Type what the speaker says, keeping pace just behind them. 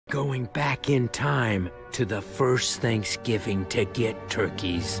Going back in time to the first Thanksgiving to get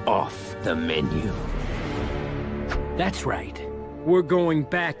turkeys off the menu. That's right. We're going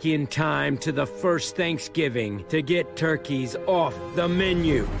back in time to the first Thanksgiving to get turkeys off the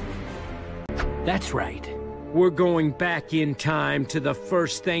menu. That's right. We're going back in time to the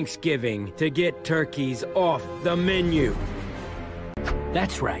first Thanksgiving to get turkeys off the menu.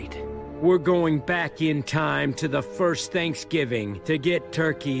 That's right. We're going back in time to the first Thanksgiving to get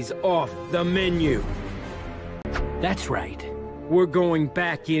turkeys off the menu. That's right. We're going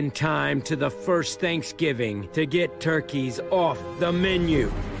back in time to the first Thanksgiving to get turkeys off the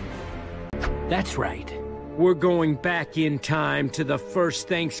menu. That's right. We're going back in time to the first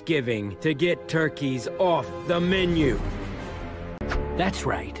Thanksgiving to get turkeys off the menu. That's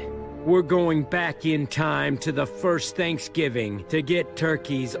right. We're going back in time to the first Thanksgiving to get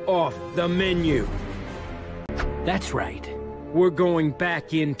turkeys off the menu. That's right. We're going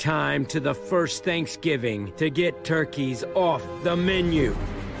back in time to the first Thanksgiving to get turkeys off the menu.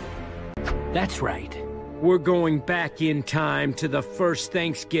 That's right. We're going back in time to the first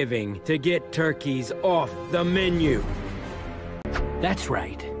Thanksgiving to get turkeys off the menu. That's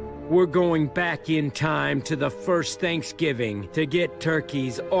right. We're going back in time to the first Thanksgiving to get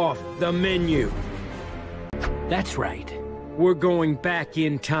turkeys off the menu. That's right. We're going back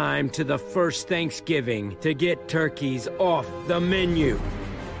in time to the first Thanksgiving to get turkeys off the menu.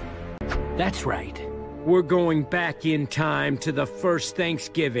 That's right. We're going back in time to the first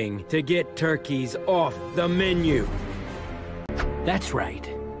Thanksgiving to get turkeys off the menu. That's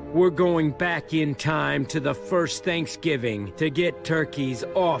right. We're going back in time to the first Thanksgiving to get turkeys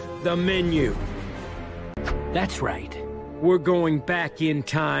off the menu. That's right. We're going back in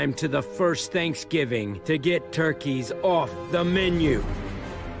time to the first Thanksgiving to get turkeys off the menu.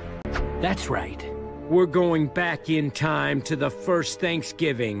 That's right. We're going back in time to the first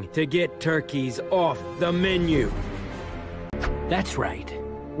Thanksgiving to get turkeys off the menu. That's right.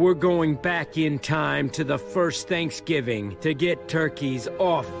 We're going back in time to the first Thanksgiving to get turkeys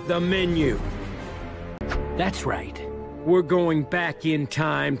off the menu. That's right. We're going back in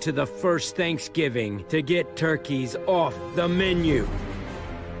time to the first Thanksgiving to get turkeys off the menu.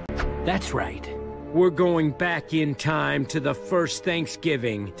 That's right. We're going back in time to the first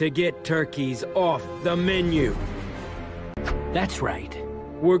Thanksgiving to get turkeys off the menu. That's right.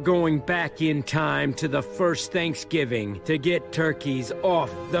 We're going back in time to the first Thanksgiving to get turkeys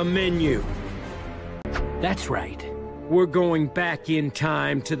off the menu. That's right. We're going back in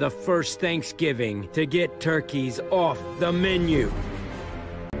time to the first Thanksgiving to get turkeys off the menu.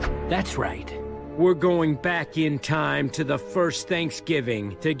 That's right. We're going back in time to the first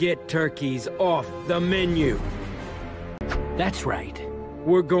Thanksgiving to get turkeys off the menu. That's right.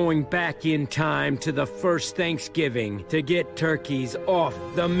 We're going back in time to the first Thanksgiving to get turkeys off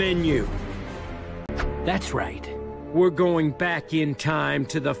the menu. That's right. We're going back in time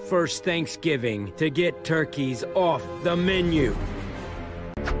to the first Thanksgiving to get turkeys off the menu.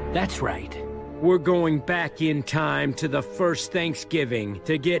 That's right. We're going back in time to the first Thanksgiving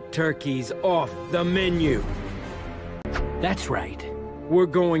to get turkeys off the menu. That's right. We're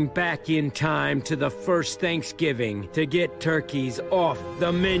going back in time to the first Thanksgiving to get turkeys off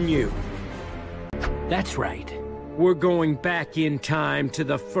the menu. That's right. We're going back in time to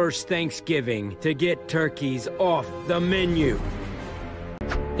the first Thanksgiving to get turkeys off the menu.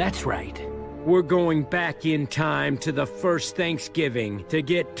 That's right. We're going back in time to the first Thanksgiving to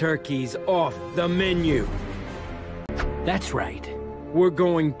get turkeys off the menu. That's right. We're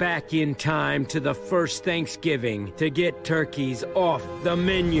going back in time to the first Thanksgiving to get turkeys off the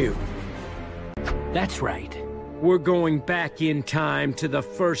menu. That's right. We're going back in time to the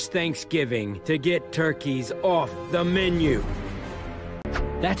first Thanksgiving to get turkeys off the menu.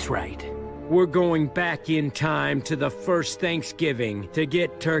 That's right. We're going back in time to the first Thanksgiving to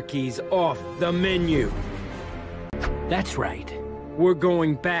get turkeys off the menu. That's right. We're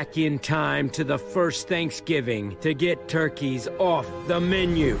going back in time to the first Thanksgiving to get turkeys off the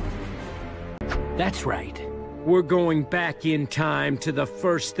menu. That's right. We're going back in time to the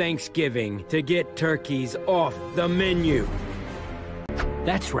first Thanksgiving to get turkeys off the menu.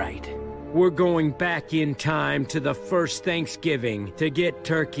 That's right. We're going back in time to the first Thanksgiving to get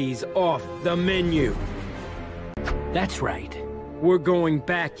turkeys off the menu. That's right. We're going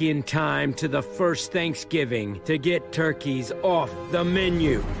back in time to the first Thanksgiving to get turkeys off the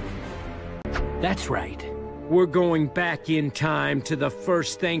menu. That's right. We're going back in time to the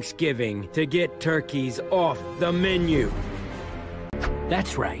first Thanksgiving to get turkeys off the menu.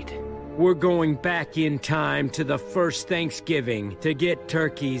 That's right. We're going back in time to the first Thanksgiving to get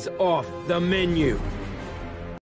turkeys off the menu.